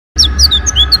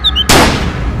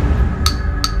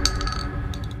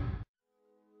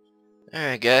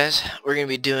Alright guys, we're going to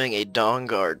be doing a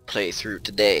Dawnguard playthrough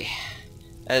today.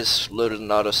 I just loaded an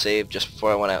autosave just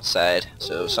before I went outside,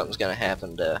 so something's going to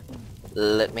happen to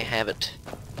let me have it.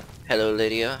 Hello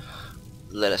Lydia,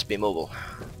 let us be mobile.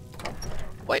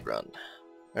 Whiterun.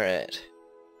 Alright,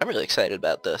 I'm really excited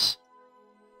about this.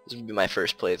 This will be my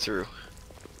first playthrough.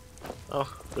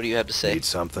 Oh, what do you have to say? Need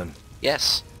something?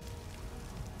 Yes.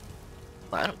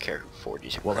 Well, I don't care who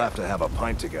forges your We'll crap. have to have a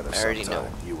pint together I already sometime,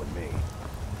 know. you and me.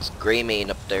 It's Greymane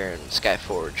up there in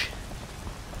Skyforge.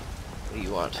 What do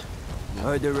you want?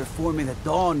 Heard they're reforming the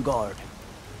Dawnguard.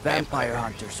 Vampire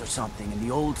hunters or something in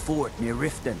the old fort near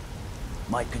Riften.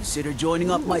 Might consider joining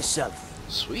up myself.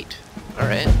 Sweet.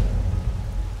 Alright.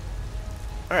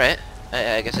 Alright.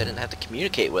 I guess I didn't have to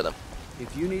communicate with him.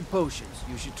 If you need potions,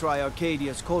 you should try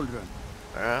Arcadia's cauldron.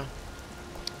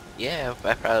 Yeah,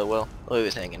 I probably will. What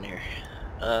was hanging here?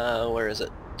 Where is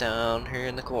it? Down here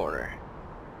in the corner.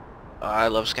 Oh, I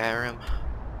love Skyrim.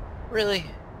 Really?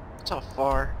 It's all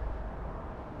far.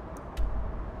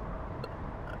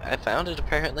 I found it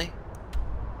apparently.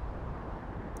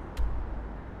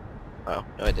 Oh,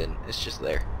 no I didn't. It's just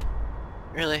there.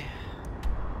 Really?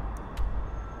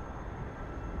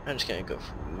 I'm just gonna go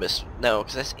from this. No,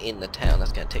 because that's in the town.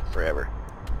 That's gonna take forever.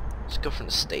 Just go from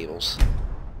the stables.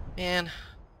 Man,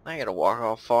 I gotta walk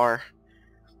all far.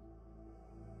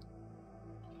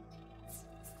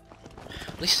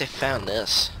 At least I found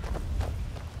this.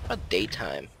 How about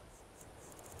daytime?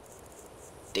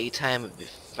 Daytime would be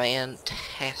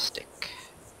fantastic.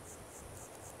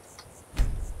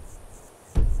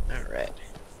 Alright.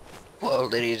 Whoa,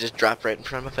 Lydia just dropped right in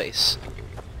front of my face.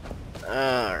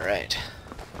 Alright.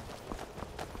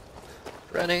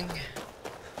 Running.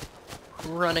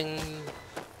 Running.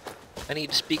 I need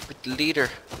to speak with the leader.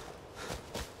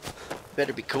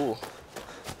 Better be cool.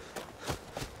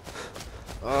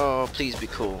 Oh, please be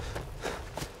cool.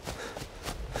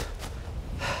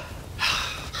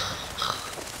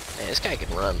 Man, this guy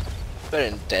can run. Better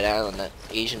than Dead Island, that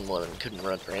Asian woman couldn't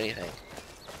run for anything.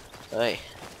 Hey.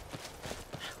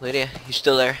 Lydia, you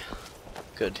still there?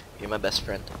 Good, you're my best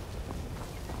friend.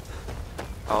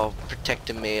 All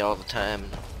protecting me all the time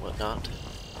and whatnot.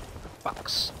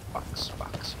 Fox.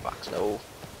 No.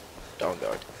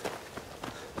 Dawnguard.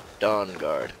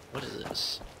 Dawnguard. What is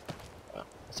this? Oh,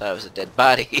 I thought it was a dead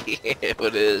body.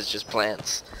 What it is, just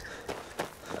plants.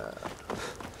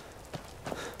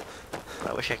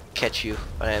 I wish I could catch you,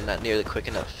 but I am not nearly quick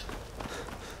enough.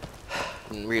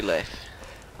 In real life,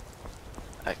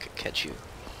 I could catch you.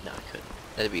 No, I couldn't.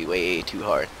 That'd be way too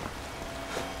hard.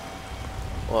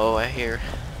 Whoa, I hear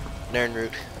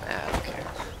Nernroot. I don't care.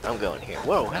 I'm going here.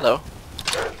 Whoa, hello.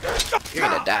 You're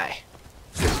gonna die.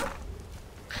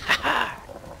 Haha!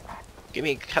 Give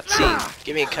me a cutscene.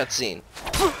 Give me a cutscene.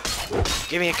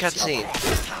 Give me a cutscene.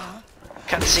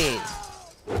 Cutscene.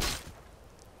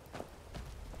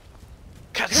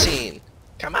 Cutscene.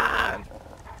 Come on.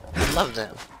 I love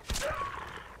them.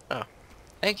 Oh,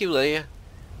 thank you, Lydia.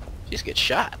 Just get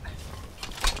shot.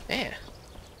 Yeah.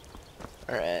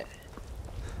 All right.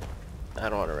 I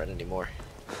don't want to run anymore.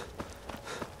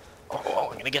 Oh,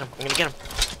 I'm gonna get him. I'm gonna get him.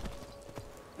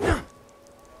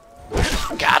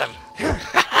 Got him.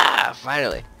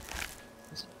 Finally.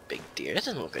 This is a big deer. That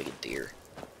doesn't look like a deer.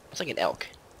 It's like an elk.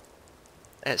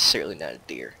 That's certainly not a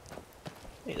deer.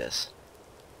 Look at this.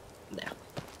 No.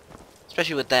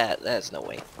 Especially with that. That's no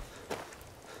way.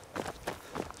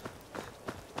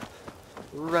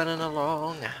 Running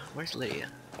along. Where's Lydia?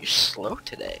 You're slow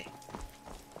today.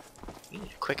 You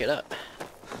need to quick it up.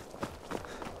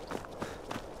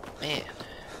 Man,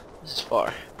 this is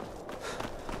far.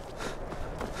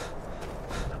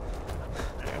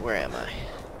 Alright, where am I?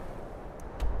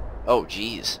 Oh,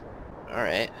 jeez.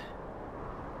 Alright.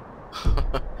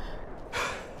 I'll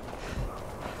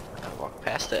walk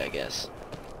past it, I guess.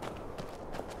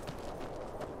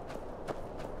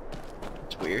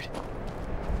 It's weird.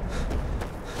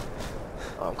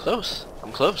 Oh, I'm close.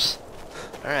 I'm close.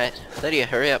 Alright, Lydia,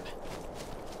 hurry up.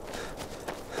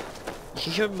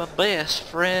 You're my best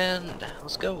friend.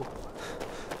 Let's go.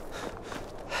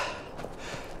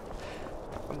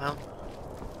 Come on.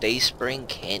 Dayspring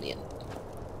Canyon.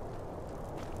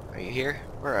 Are you here?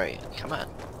 Where are you? Come on.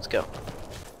 Let's go.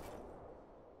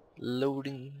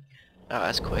 Loading. Oh,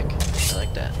 that's quick. I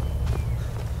like that.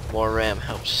 More RAM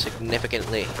helps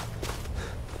significantly.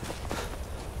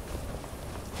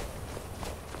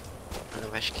 I don't know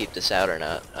if I should keep this out or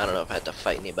not. I don't know if I have to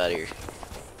fight anybody or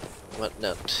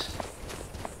whatnot.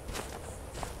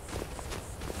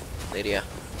 Lydia,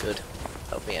 good.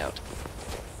 Help me out.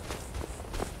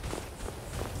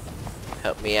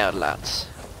 Help me out lots.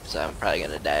 So I'm probably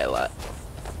gonna die a lot.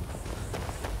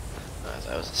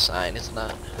 that was a sign. It's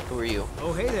not. Who are you?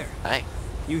 Oh, hey there. Hi.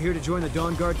 You here to join the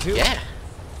Dawnguard too? Yeah.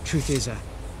 Truth is,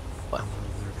 What? I'm a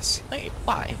little nervous. Hey,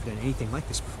 why? I've never done anything like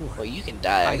this before. Well, you can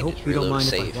die. I can hope just you don't reload mind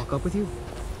save. if I walk up with you.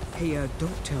 Hey,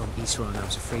 don't tell Isran I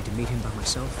was afraid to meet him by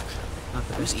myself. Not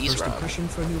the Who's best first Isran? impression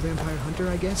for a new vampire hunter,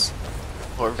 I guess.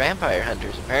 Or vampire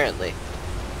hunters, apparently.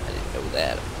 I didn't know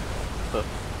that. But,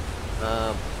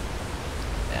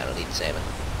 I don't need salmon.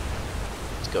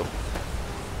 Let's go.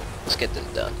 Let's get this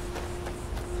done.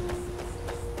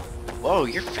 Whoa,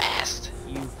 you're fast.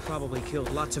 You've probably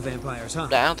killed lots of vampires, huh? I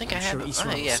don't think I I'm have. sure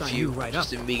Isran will Yeah, a sign few you right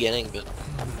just up. in the beginning, but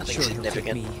I'm nothing sure he'll take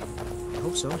significant. me. I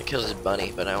hope so. I kills his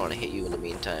bunny, but I want to hit you in the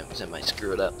meantime because I might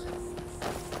screw it up.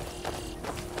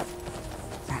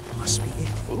 That must be it.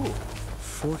 Ooh,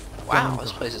 Fort wow, Dawnguard.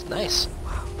 this place is nice.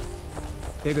 Wow.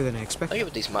 Bigger than I Look expected. at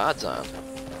what these mods on.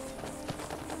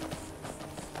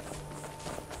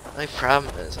 My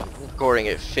problem is I'm recording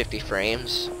at 50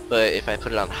 frames, but if I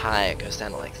put it on high, it goes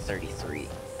down to like 33.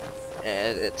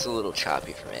 And it's a little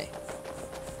choppy for me.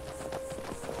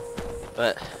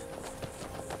 But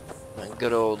my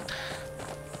good old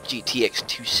GTX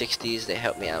 260s, they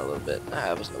helped me out a little bit.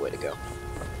 That wasn't the way to go.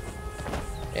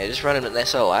 Yeah, just running an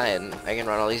SLI and I can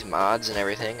run all these mods and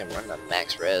everything. I'm running on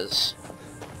max res.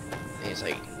 I think it's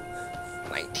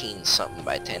like 19 something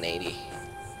by 1080.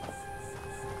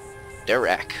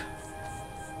 Derek.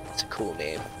 That's a cool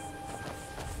name.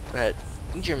 But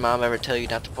didn't your mom ever tell you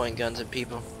not to point guns at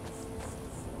people?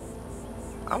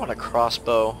 I want a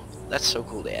crossbow. That's so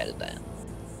cool they added that.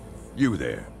 You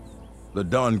there. The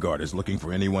Dawnguard is looking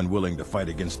for anyone willing to fight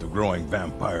against the growing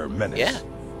vampire menace. Yeah.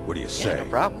 What do you Yeah, say? no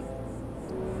problem.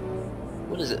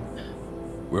 What is it?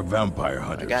 We're vampire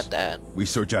hunters. I got that. We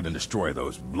search out and destroy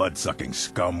those blood-sucking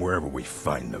scum wherever we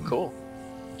find them. Cool.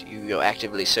 Do you go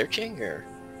actively searching, or?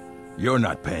 You're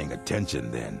not paying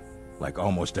attention then, like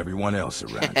almost everyone else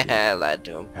around here. I lied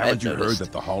to him. Haven't you I heard noticed.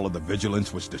 that the Hall of the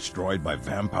Vigilance was destroyed by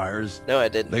vampires? No, I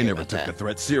didn't. They hear never about took that. the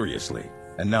threat seriously,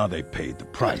 and now they paid the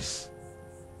price.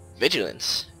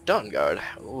 Vigilance. Dawnguard.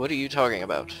 What are you talking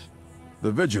about?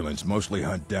 The Vigilance mostly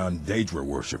hunt down Daedra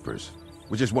worshippers,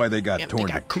 which is why they got Yeah, but they torn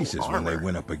got to cool pieces when they armor.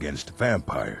 went up against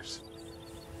vampires.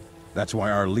 That's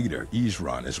why our leader,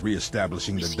 Isran, is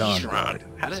re-establishing the Who's Dawnguard.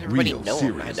 Isran? How does everybody Real know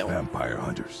him? I serious don't. vampire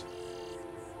hunters.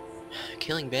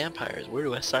 Killing vampires. Where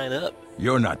do I sign up?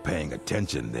 You're not paying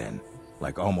attention then,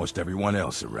 like almost everyone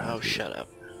else around Oh, here. shut up.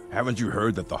 Haven't you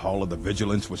heard that the Hall of the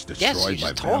Vigilance was destroyed Yes, you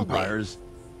by just told me. vampires?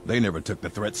 They never took the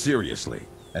threat seriously,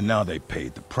 and now they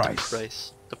paid the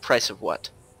price. The price of what?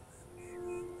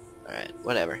 Alright,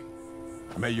 whatever.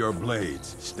 May your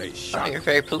blades stay Oh, sharp. you're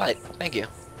very polite. Thank you.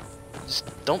 Just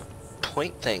don't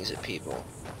point things at people.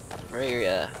 Very,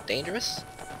 dangerous.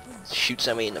 Shoot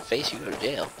somebody in the face, you go to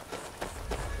jail.